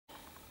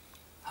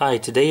Hi,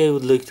 today I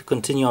would like to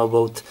continue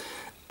about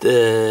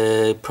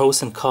the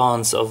pros and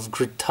cons of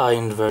grid TIE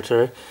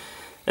Inverter.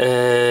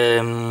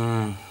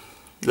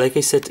 Like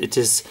I said, it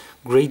is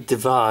a great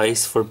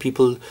device for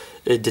people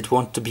that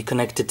want to be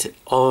connected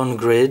on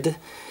grid.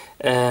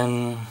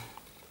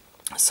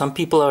 Some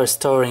people are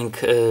storing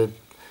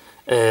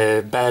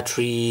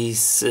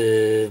batteries,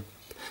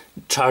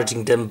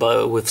 charging them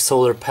with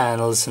solar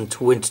panels and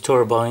wind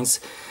turbines.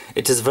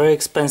 It is very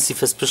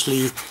expensive,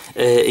 especially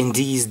in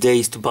these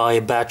days, to buy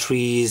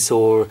batteries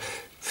or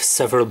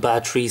several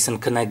batteries and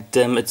connect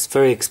them. It's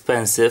very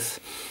expensive.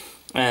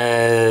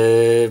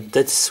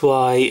 That's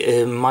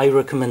why my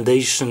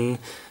recommendation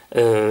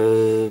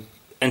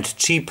and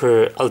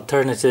cheaper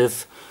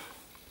alternative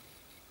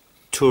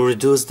to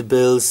reduce the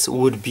bills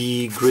would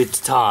be grid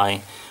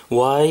tie.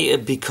 Why?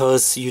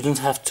 Because you don't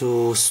have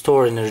to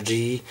store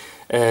energy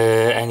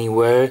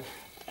anywhere.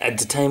 At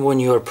the time when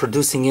you are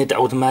producing it,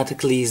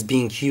 automatically is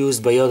being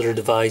used by other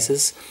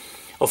devices.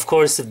 Of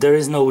course, if there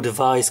is no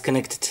device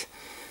connected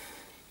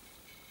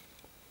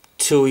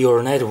to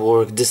your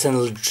network, this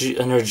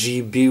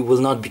energy will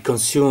not be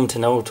consumed,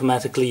 and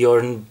automatically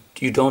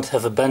you don't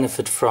have a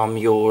benefit from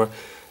your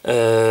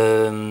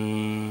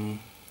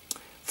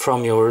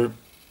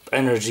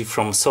energy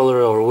from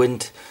solar or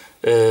wind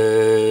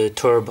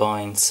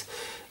turbines.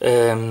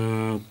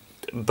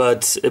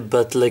 But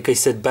like I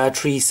said,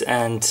 batteries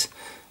and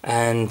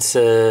buying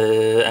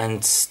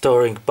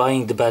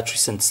the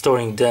batteries and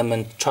storing them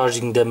and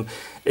charging them,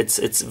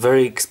 it's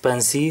very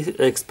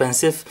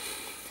expensive.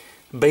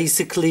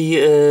 Basically,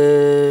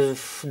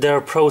 there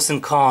are pros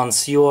and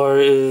cons. You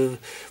are,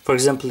 for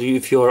example,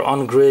 if you are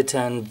on grid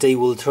and they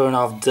will turn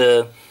off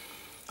the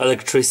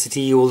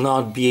electricity, you will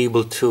not be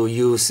able to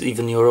use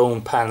even your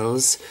own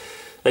panels.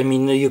 I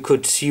mean, you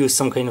could use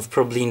some kind of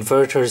probably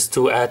inverters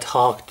to ad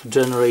hoc to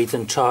generate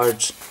and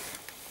charge,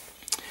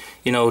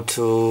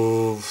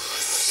 to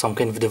some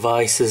kind of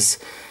devices.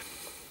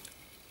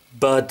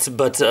 But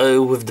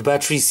with the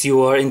batteries,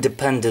 you are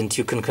independent.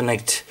 You can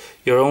connect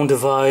your own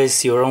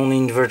device, your own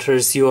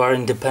inverters. You are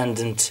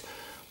independent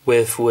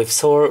with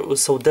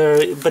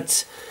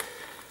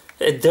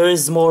there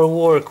is more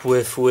work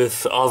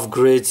with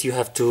off-grid. You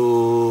have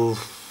to.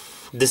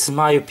 This is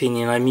my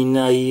opinion. I mean,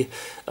 I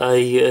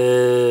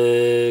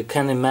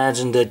can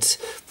imagine that,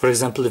 for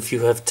example, if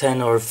you have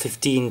 10 or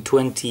 15,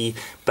 20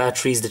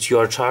 batteries that you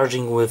are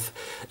charging with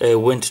a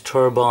wind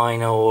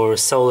turbine or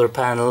solar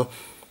panel,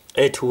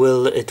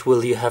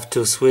 you have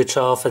to switch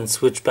off and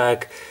switch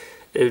back,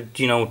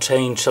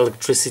 change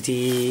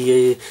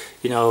electricity,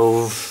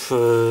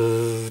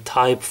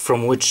 type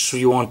from which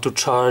you want to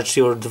charge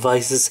your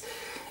devices.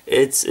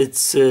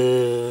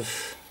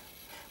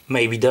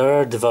 Maybe there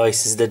are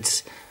devices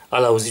that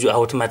allows you to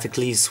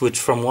automatically switch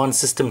from one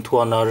system to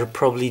another.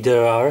 Probably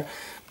there are,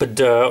 but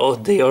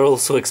they are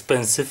also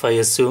expensive, I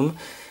assume.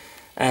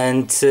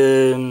 And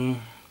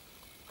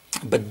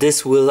but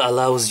this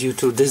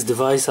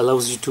device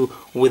allows you to,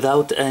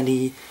 without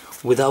any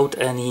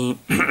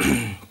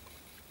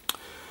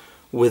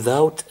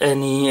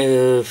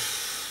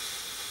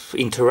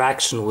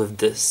interaction with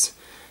this.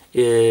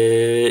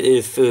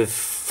 If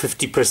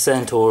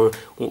 50% or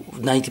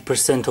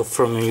 90%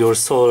 from your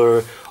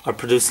solar are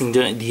producing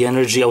the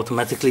energy,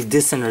 automatically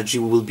this energy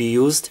will be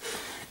used.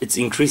 It's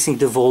increasing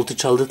the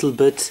voltage a little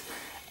bit,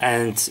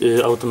 and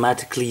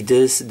automatically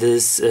this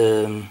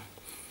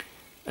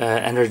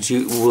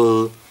energy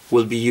will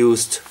be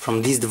used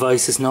from these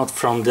devices, not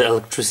from the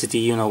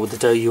electricity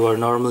that you are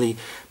normally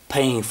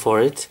paying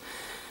for it.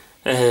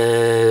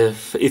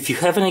 If you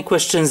have any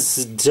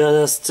questions,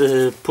 just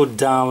put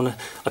down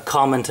a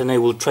comment and I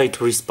will try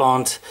to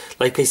respond.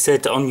 Like I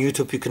said, on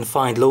YouTube you can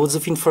find loads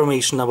of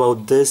information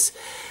about this,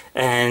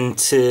 and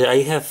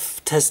I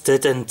have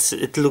tested and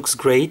it looks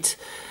great.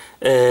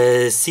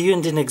 See you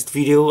in the next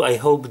video. I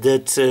hope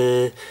that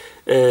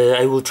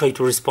I will try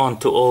to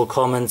respond to all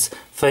comments.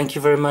 Thank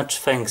you very much.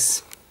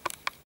 Thanks.